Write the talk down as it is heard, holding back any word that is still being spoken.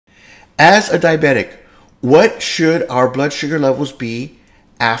As a diabetic, what should our blood sugar levels be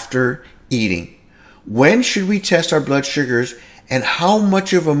after eating? When should we test our blood sugars, and how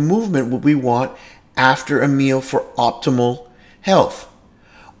much of a movement would we want after a meal for optimal health?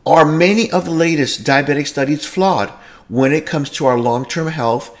 Are many of the latest diabetic studies flawed when it comes to our long-term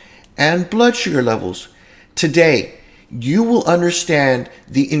health and blood sugar levels? Today, you will understand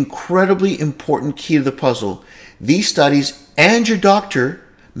the incredibly important key to the puzzle these studies and your doctor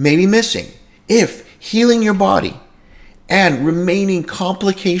may be missing. If healing your body and remaining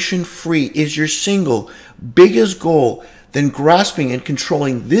complication-free is your single biggest goal, then grasping and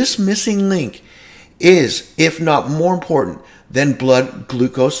controlling this missing link is, if not more important, than blood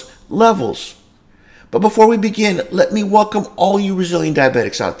glucose levels. But before we begin, let me welcome all you resilient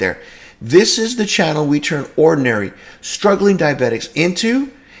diabetics out there. This is the channel we turn ordinary, struggling diabetics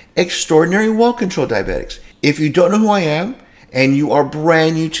into extraordinary, well-controlled diabetics. If you don't know who I am and you are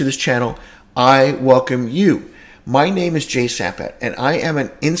brand new to this channel, I welcome you. My name is Sampat, and I am an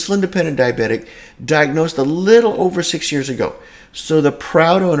insulin-dependent diabetic diagnosed a little over 6 years ago. So the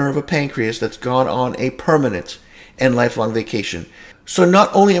proud owner of a pancreas that's gone on a permanent and lifelong vacation. So not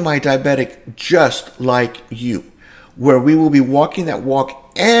only am I diabetic just like you, where we will be walking that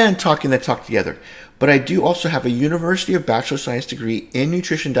walk and talking that talk together, but I do also have a University of Bachelor of Science degree in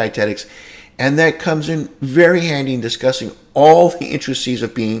nutrition dietetics, and that comes in very handy in discussing all the intricacies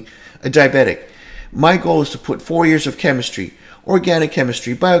of being a diabetic. My goal is to put 4 years of chemistry, organic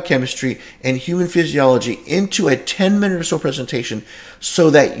chemistry, biochemistry, and human physiology into a 10-minute or so presentation so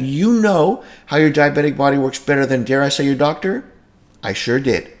that you know how your diabetic body works better than, dare I say, your doctor? I sure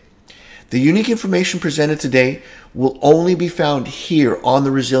did. The unique information presented today will only be found here on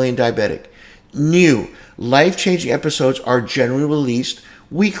the Resilient Diabetic. New, life-changing episodes are generally released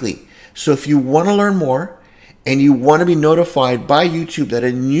weekly. So if you want to learn more and you want to be notified by YouTube that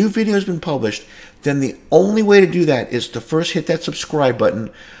a new video has been published, then the only way to do that is to first hit that subscribe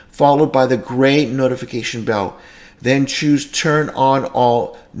button, followed by the gray notification bell. Then choose turn on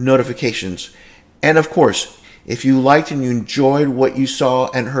all notifications. And of course, if you liked and you enjoyed what you saw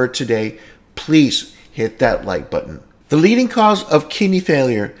and heard today, please hit that like button. The leading cause of kidney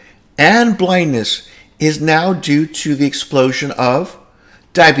failure and blindness is now due to the explosion of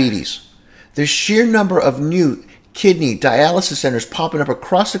diabetes. The sheer number of new kidney dialysis centers popping up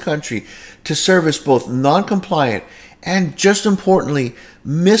across the country to service both non-compliant and, just importantly,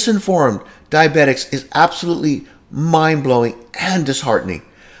 misinformed diabetics is absolutely mind-blowing and disheartening.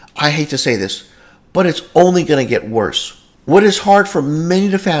 I hate to say this, but it's only going to get worse. What is hard for many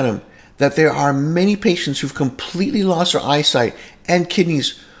to fathom, that there are many patients who've completely lost their eyesight and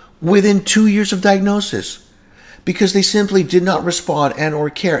kidneys within 2 years of diagnosis because they simply did not respond and or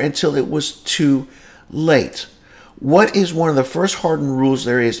care until it was too late. What is one of the first hardened rules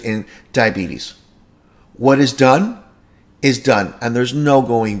there is in diabetes? What is done, and there's no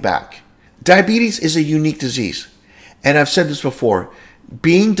going back. Diabetes is a unique disease, and I've said this before.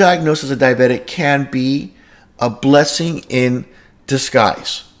 Being diagnosed as a diabetic can be a blessing in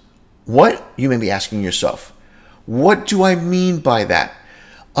disguise. What? You may be asking yourself. What do I mean by that?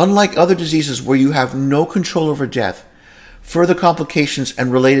 Unlike other diseases where you have no control over death, further complications,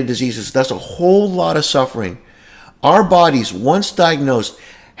 and related diseases, thus a whole lot of suffering, our bodies, once diagnosed,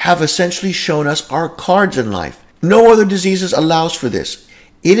 have essentially shown us our cards in life. No other diseases allows for this.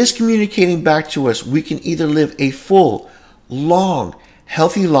 It is communicating back to us we can either live a full, long,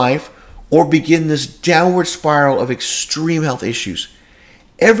 healthy life or begin this downward spiral of extreme health issues.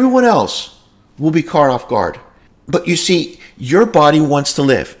 Everyone else will be caught off guard. But you see, your body wants to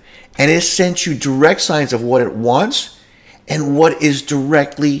live, and it sends you direct signs of what it wants and what is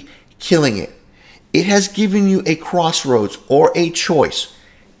directly killing it. It has given you a crossroads or a choice.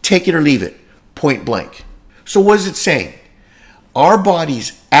 Take it or leave it, point blank. So what is it saying? Our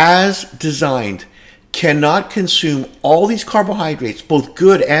bodies, as designed, cannot consume all these carbohydrates, both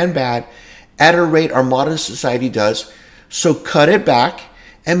good and bad, at a rate our modern society does. So cut it back,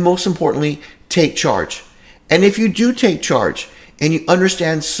 and most importantly, take charge. And if you do take charge and you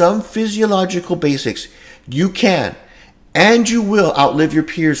understand some physiological basics, you can and you will outlive your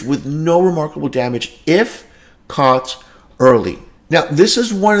peers with no remarkable damage if caught early. Now, this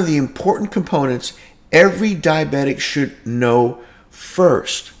is one of the important components every diabetic should know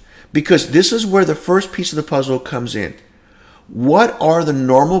first, because this is where the first piece of the puzzle comes in. What are the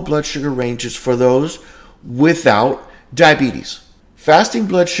normal blood sugar ranges for those without diabetes? Fasting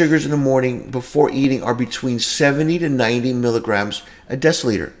blood sugars in the morning before eating are between 70 to 90 milligrams a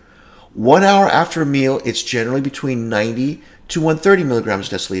deciliter. 1 hour after a meal, it's generally between 90 to 130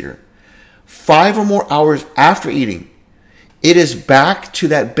 milligrams a deciliter. 5 or more hours after eating, it is back to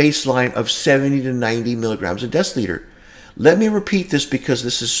that baseline of 70 to 90 milligrams a deciliter. Let me repeat this because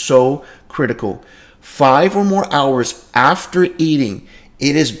this is so critical. 5 or more hours after eating,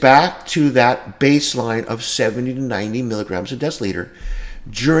 it is back to that baseline of 70 to 90 milligrams a deciliter.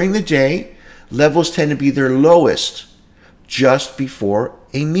 During the day, levels tend to be their lowest just before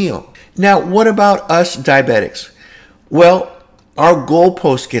a meal. Now, what about us diabetics? Well, our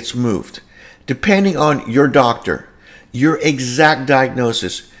goalpost gets moved. Depending on your doctor, your exact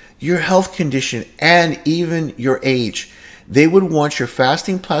diagnosis, your health condition, and even your age, they would want your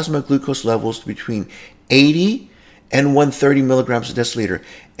fasting plasma glucose levels to be between 80 and 130 milligrams a deciliter,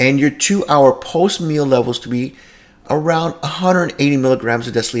 and your 2-hour post-meal levels to be around 180 milligrams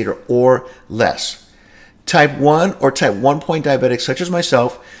a deciliter or less. Type 1 or type 1 point diabetics such as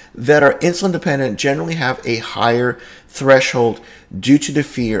myself that are insulin dependent generally have a higher threshold due to the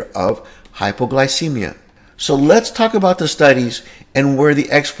fear of hypoglycemia. So let's talk about the studies and where the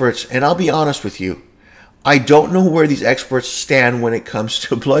experts, and I'll be honest with you, I don't know where these experts stand when it comes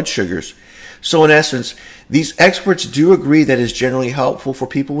to blood sugars. So in essence, these experts do agree that it's generally helpful for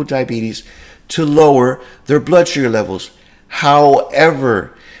people with diabetes to lower their blood sugar levels.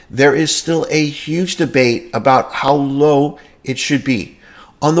 However, there is still a huge debate about how low it should be.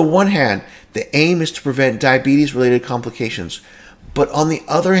 On the one hand, the aim is to prevent diabetes-related complications, but on the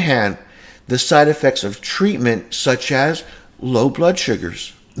other hand, the side effects of treatment such as low blood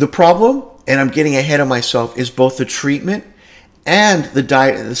sugars. The problem, and I'm getting ahead of myself, is both the treatment and the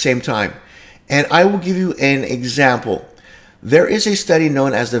diet at the same time. And I will give you an example. There is a study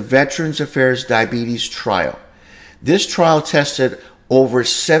known as the Veterans Affairs Diabetes Trial. This trial tested over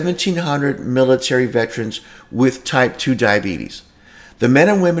 1,700 military veterans with type 2 diabetes. The men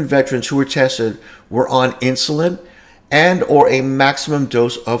and women veterans who were tested were on insulin and or a maximum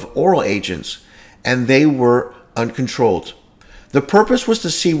dose of oral agents, and they were uncontrolled. The purpose was to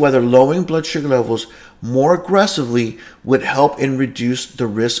see whether lowering blood sugar levels more aggressively would help in reduce the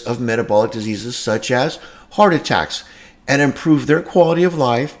risk of metabolic diseases such as heart attacks and improve their quality of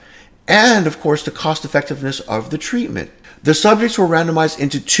life and, of course, the cost effectiveness of the treatment. The subjects were randomized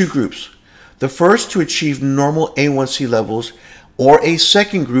into 2 groups. The first to achieve normal A1C levels, or a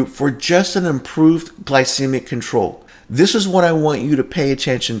second group for just an improved glycemic control. This is what I want you to pay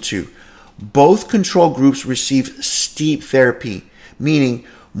attention to. Both control groups received steep therapy, meaning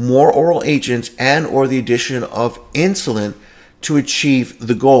more oral agents and or the addition of insulin to achieve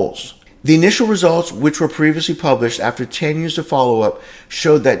the goals. The initial results, which were previously published after 10 years of follow-up,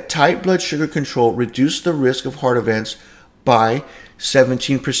 showed that tight blood sugar control reduced the risk of heart events by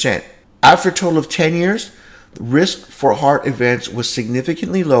 17%. After a total of 10 years, the risk for heart events was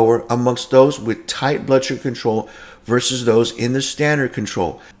significantly lower amongst those with tight blood sugar control versus those in the standard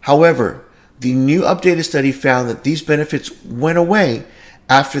control. However, the new updated study found that these benefits went away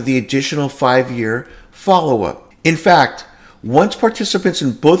after the additional 5-year follow-up. In fact, once participants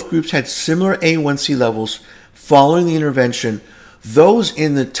in both groups had similar A1C levels following the intervention, those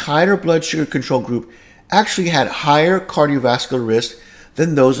in the tighter blood sugar control group actually had higher cardiovascular risk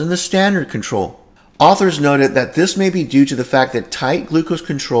than those in the standard control. Authors noted that this may be due to the fact that tight glucose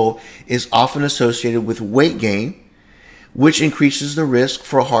control is often associated with weight gain, which increases the risk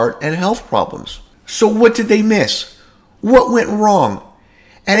for heart and health problems. So what did they miss? What went wrong?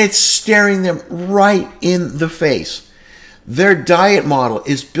 And it's staring them right in the face. Their diet model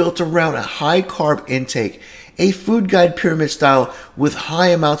is built around a high carb intake, a food guide pyramid style with high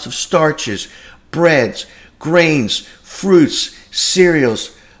amounts of starches, breads, grains, fruits,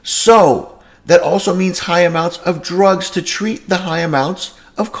 cereals. So that also means high amounts of drugs to treat the high amounts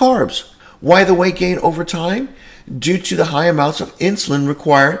of carbs. Why the weight gain over time? Due to the high amounts of insulin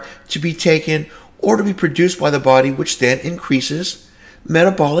required to be taken or to be produced by the body, which then increases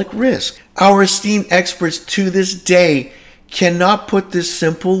metabolic risk. Our esteemed experts to this day cannot put this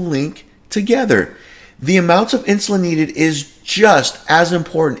simple link together. The amounts of insulin needed is just as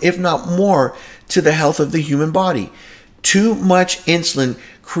important, if not more, to the health of the human body. Too much insulin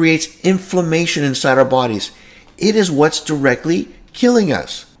creates inflammation inside our bodies. It is what's directly killing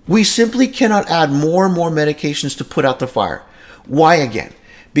us. We simply cannot add more and more medications to put out the fire. Why again?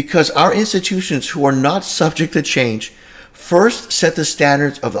 Because our institutions, who are not subject to change, first set the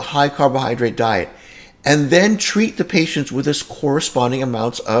standards of the high carbohydrate diet and then treat the patients with its corresponding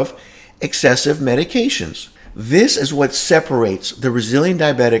amounts of excessive medications. This is what separates the Resilient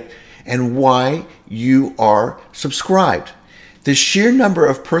Diabetic and why you are subscribed. The sheer number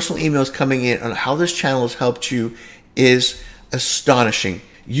of personal emails coming in on how this channel has helped you is astonishing.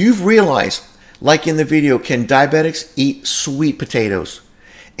 You've realized, like in the video, can diabetics eat sweet potatoes?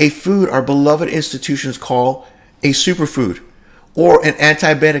 A food our beloved institutions call a superfood. or an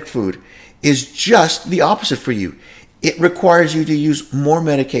antidiabetic food is just the opposite for you. It requires you to use more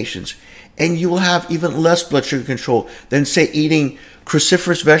medications, and you will have even less blood sugar control than, say, eating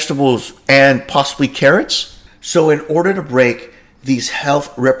cruciferous vegetables and possibly carrots. So in order to break these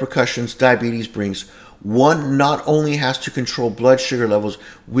health repercussions diabetes brings, one not only has to control blood sugar levels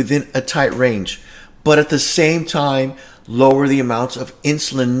within a tight range, but at the same time lower the amounts of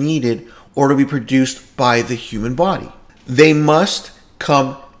insulin needed or to be produced by the human body. They must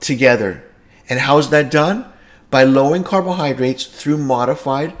come together. And how is that done? By lowering carbohydrates through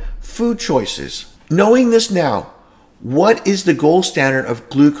modified food choices. Knowing this now, what is the gold standard of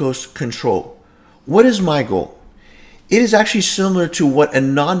glucose control? What is my goal? It is actually similar to what a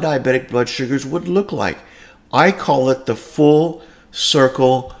non-diabetic blood sugars would look like. I call it the full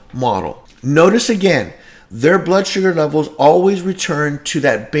circle model. Notice again, their blood sugar levels always return to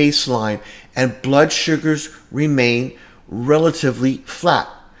that baseline and blood sugars remain relatively flat.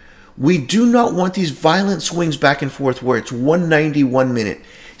 We do not want these violent swings back and forth where it's 190 1 minute,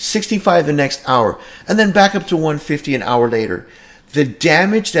 65 the next hour, and then back up to 150 an hour later. The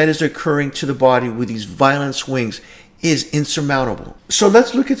damage that is occurring to the body with these violent swings is insurmountable. So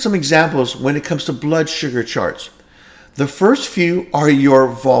let's look at some examples when it comes to blood sugar charts. The first few are your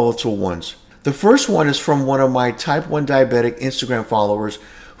volatile ones. The first one is from one of my type 1 diabetic Instagram followers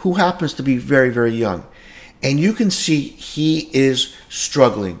who happens to be very, very young. And you can see he is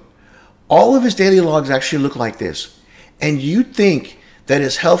struggling. All of his daily logs actually look like this. And you'd think that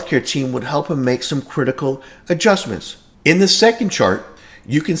his healthcare team would help him make some critical adjustments. In the second chart,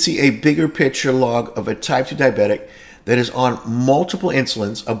 you can see a bigger picture log of a type 2 diabetic that is on multiple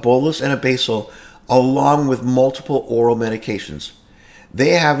insulins, a bolus and a basal, along with multiple oral medications.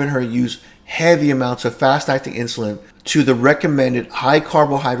 They have in her use heavy amounts of fast-acting insulin to the recommended high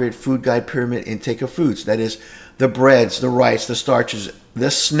carbohydrate food guide pyramid intake of foods. That is, the breads, the rice, the starches,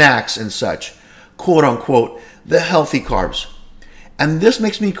 the snacks and such, quote unquote, the healthy carbs. And this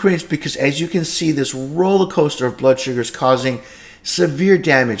makes me cringe because, as you can see, this roller coaster of blood sugars causing severe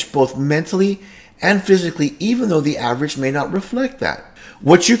damage both mentally and physically, even though the average may not reflect that.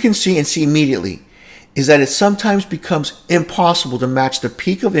 What you can see and see immediately is that it sometimes becomes impossible to match the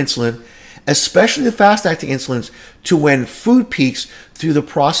peak of insulin, especially the fast-acting insulins, to when food peaks through the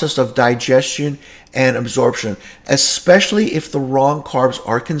process of digestion and absorption, especially if the wrong carbs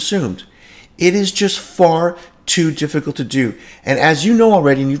are consumed. It is just far too difficult to do. And as you know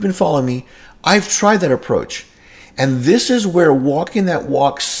already, and you've been following me, I've tried that approach. And this is where walking that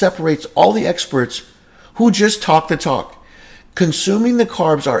walk separates all the experts who just talk the talk. Consuming the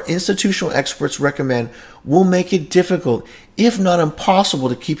carbs our institutional experts recommend will make it difficult, if not impossible,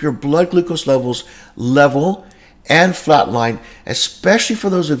 to keep your blood glucose levels level and flatline, especially for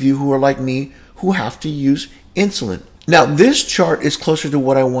those of you who are like me who have to use insulin. Now, this chart is closer to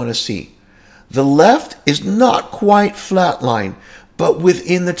what I want to see. The left is not quite flatline, but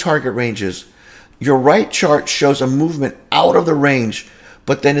within the target ranges. Your right chart shows a movement out of the range,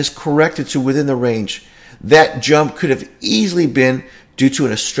 but then is corrected to within the range. That jump could have easily been due to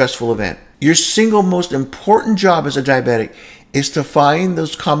a stressful event. Your single most important job as a diabetic is to find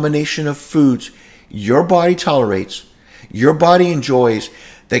those combination of foods your body tolerates, your body enjoys,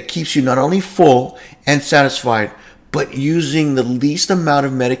 that keeps you not only full and satisfied, but using the least amount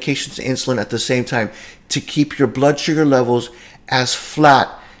of medications and insulin at the same time to keep your blood sugar levels as flat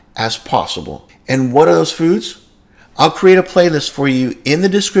as possible. And what are those foods? I'll create a playlist for you in the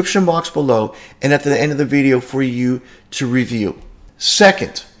description box below and at the end of the video for you to review.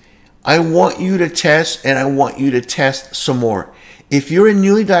 Second, I want you to test, and I want you to test some more. If you're a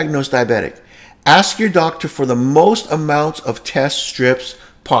newly diagnosed diabetic, ask your doctor for the most amounts of test strips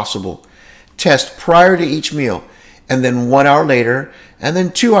possible. Test prior to each meal, and then 1 hour later, and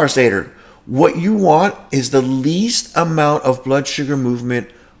then 2 hours later. What you want is the least amount of blood sugar movement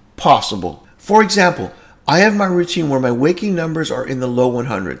possible. For example, I have my routine where my waking numbers are in the low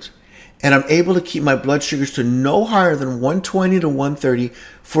 100s, and I'm able to keep my blood sugars to no higher than 120 to 130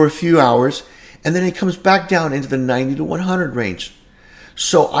 for a few hours, and then it comes back down into the 90 to 100 range.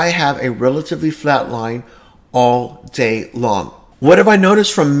 So I have a relatively flat line all day long. What have I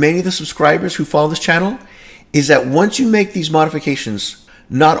noticed from many of the subscribers who follow this channel is that once you make these modifications,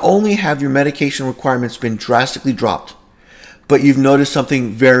 not only have your medication requirements been drastically dropped, but you've noticed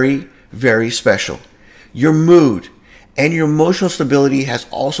something very, very special. Your mood and your emotional stability has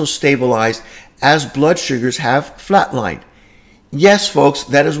also stabilized as blood sugars have flatlined. Yes, folks,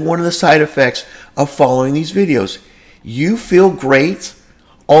 that is one of the side effects of following these videos. You feel great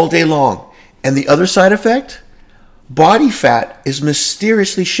all day long. And the other side effect? Body fat is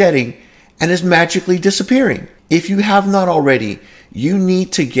mysteriously shedding and is magically disappearing. If you have not already, you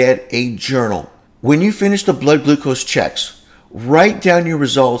need to get a journal. When you finish the blood glucose checks, write down your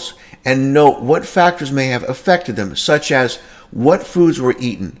results and note what factors may have affected them, such as what foods were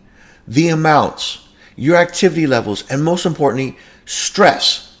eaten, the amounts, your activity levels, and most importantly,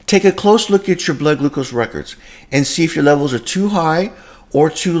 stress. Take a close look at your blood glucose records and see if your levels are too high or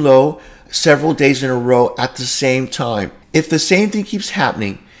too low several days in a row at the same time. If the same thing keeps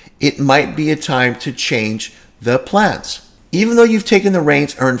happening, it might be a time to change the plans. Even though you've taken the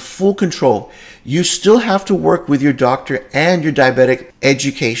reins and are in full control, you still have to work with your doctor and your diabetic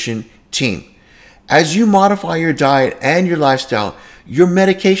education team. As you modify your diet and your lifestyle, your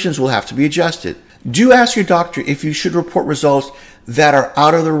medications will have to be adjusted. Do ask your doctor if you should report results that are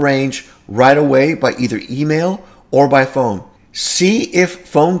out of the range right away by either email or by phone. See if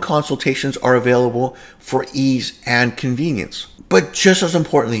phone consultations are available for ease and convenience. But just as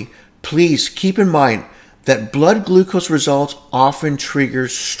importantly, please keep in mind that blood glucose results often trigger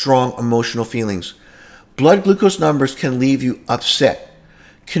strong emotional feelings. Blood glucose numbers can leave you upset,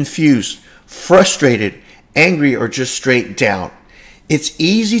 confused, frustrated, angry, or just straight down. It's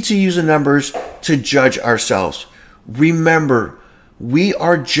easy to use the numbers to judge ourselves. Remember, we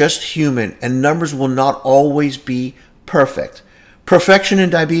are just human and numbers will not always be perfect. Perfection in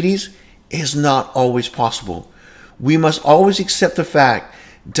diabetes is not always possible. We must always accept the fact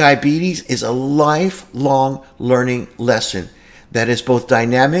diabetes is a lifelong learning lesson that is both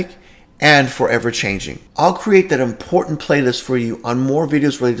dynamic and forever changing. I'll create that important playlist for you on more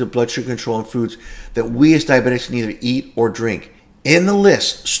videos related to blood sugar control and foods that we as diabetics can either eat or drink. In the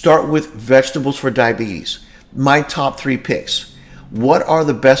list, start with vegetables for diabetes. My top 3 picks. What are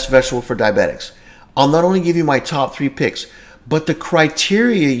the best vegetables for diabetics? I'll not only give you my top 3 picks, but the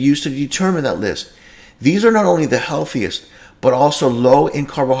criteria used to determine that list. These are not only the healthiest, but also low in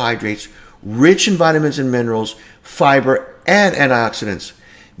carbohydrates, rich in vitamins and minerals, fiber, and antioxidants.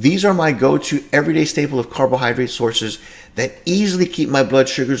 These are my go-to everyday staple of carbohydrate sources that easily keep my blood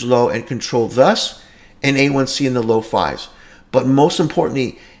sugars low and control, thus an A1C in the low 5s. But most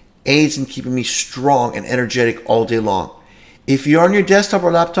importantly, aids in keeping me strong and energetic all day long. If you're on your desktop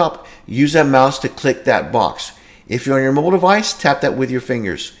or laptop, use that mouse to click that box. If you're on your mobile device, tap that with your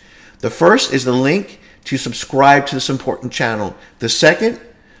fingers. The first is the link to subscribe to this important channel. The second,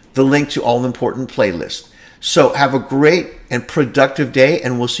 the link to all important playlists. So have a great and productive day,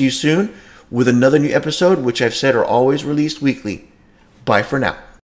 and we'll see you soon with another new episode, which I've said are always released weekly. Bye for now.